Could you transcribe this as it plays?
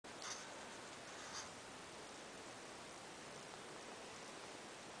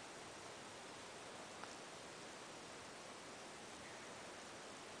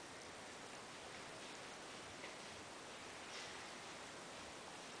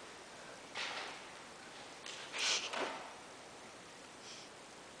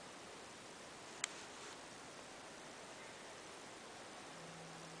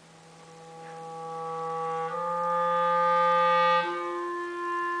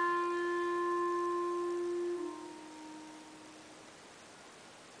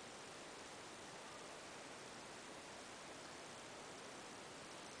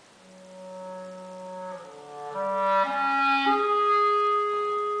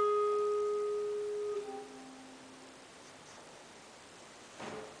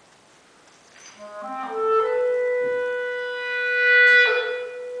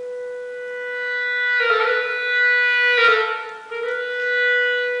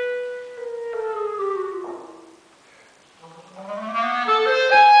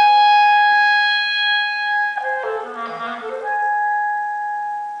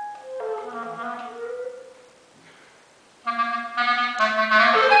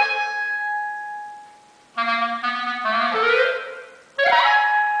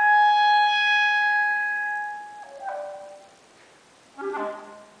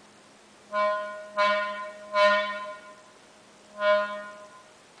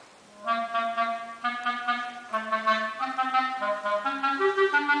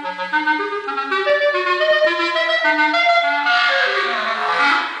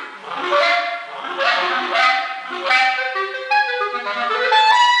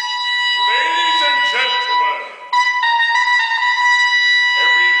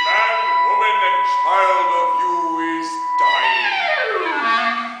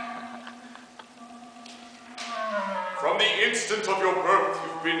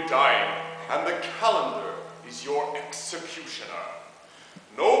dying, and the calendar is your executioner.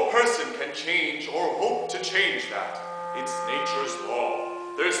 No person can change or hope to change that. It's nature's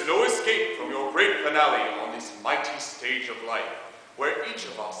law. There's no escape from your great finale on this mighty stage of life, where each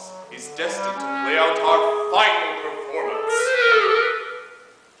of us is destined to play out our final performance.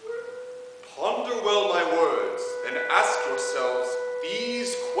 Ponder well my words, and ask yourselves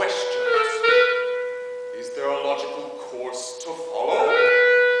these questions. Is there a logical course to follow?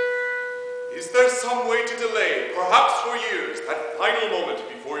 Is there some way to delay, perhaps for years, that final moment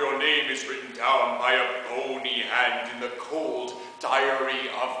before your name is written down by a bony hand in the cold diary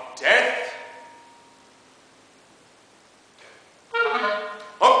of death?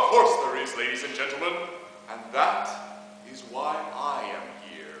 Of course there is, ladies and gentlemen, and that is why I am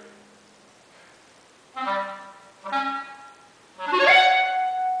here.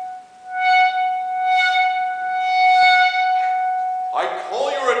 I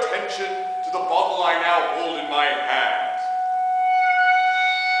call your attention to the bottle I now hold in my hand.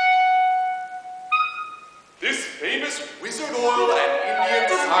 This famous wizard oil and Indian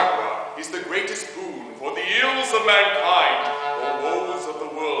Sagwa is the greatest boon for the ills of mankind, the woes of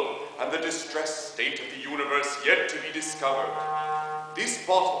the world, and the distressed state of the universe yet to be discovered. This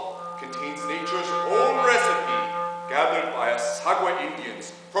bottle contains nature's own recipe, gathered by us Sagwa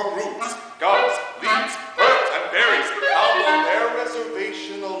Indians from roots, gums, leaves, herbs, and berries found on their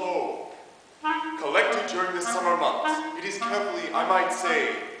reservation alone. Collected during the summer months, it is carefully, I might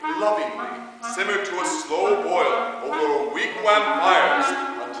say, lovingly, simmered to a slow boil over wigwam fires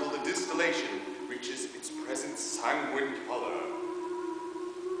until the distillation reaches its present sanguine color.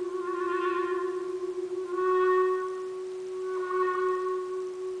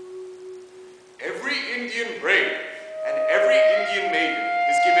 Every Indian brave and every Indian maiden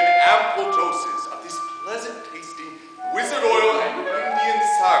is given ample doses of this pleasant-tasting wizard oil and Indian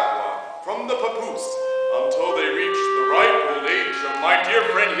Sagwa from the papoose until they reach the ripe old age of my dear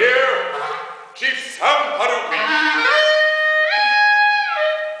friend here, Chief Samparupi.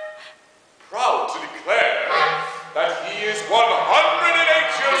 Proud to declare that he is 108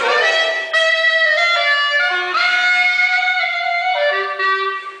 years old.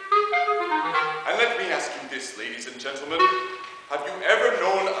 And let me ask you this, ladies and gentlemen. Have you ever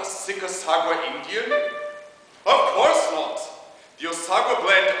known a Sikh Sagwa Indian? Of course not. The Osagwa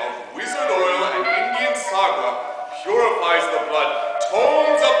blend of wizard oil and Indian Sagwa purifies the blood,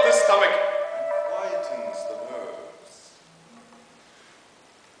 tones up the stomach, and quietens the nerves.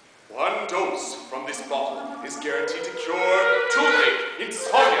 One dose from this bottle is guaranteed to cure toothache,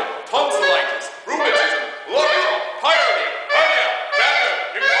 insomnia, tonsillitis, rheumatism, lockjaw, pyorrhea, hernia,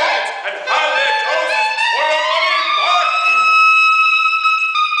 dander, impotence, and halitosis for your money back!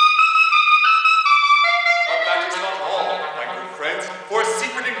 But that is not all, my good friends, for a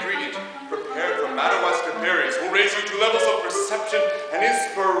secret ingredient prepared from Madawaska berries will raise you to levels of perception and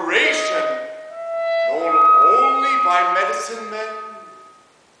inspiration known only by medicine men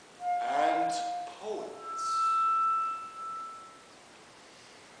and poets.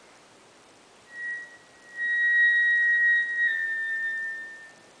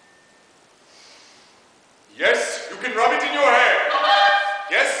 Yes, you can rub it in your hair.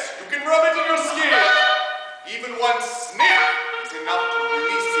 Yes, you can rub it in your skin. Even one sniff is enough to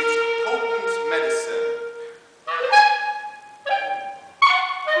release its potent medicine.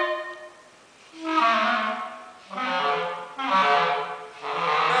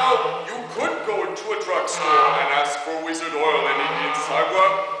 Now, you could go into a drugstore and ask for wizard oil and Indian Sagwa.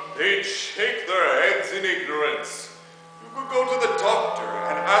 They'd shake their heads in ignorance. You could go to the doctor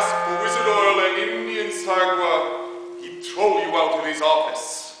and ask for wizard oil and Indian Sagwa. He'd throw you out of his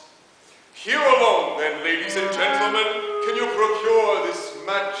office. Here alone, then, ladies and gentlemen, can you procure this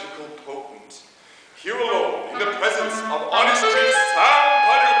magical potent. Here alone, in the presence of honest Chief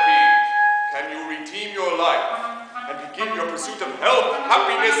Samparupi, can you redeem your life and begin your pursuit of health,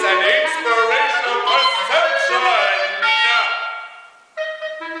 happiness, and inspirational perception.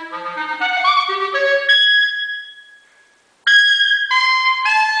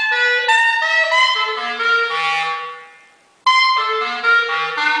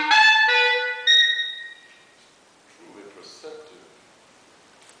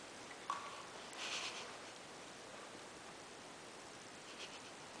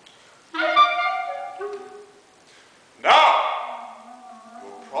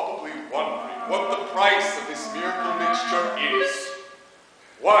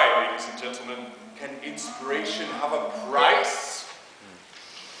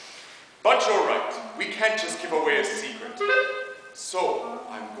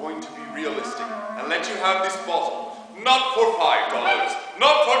 Not for $5,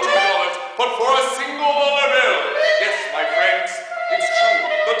 not for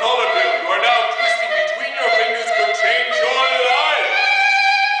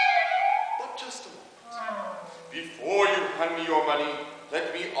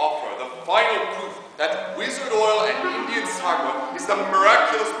let me offer the final proof that wizard oil and Indian Sagwa is the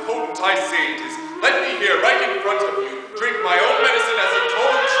miraculous potent I say it is. Let me here, right in front of you, drink my own medicine as a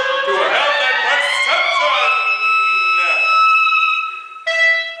toast to health and perception!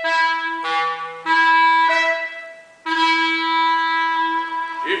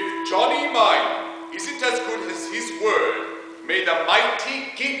 If Johnny mine isn't as good as his word, may the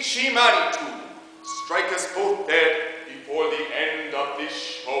mighty Gitchi Manitou strike us both dead before the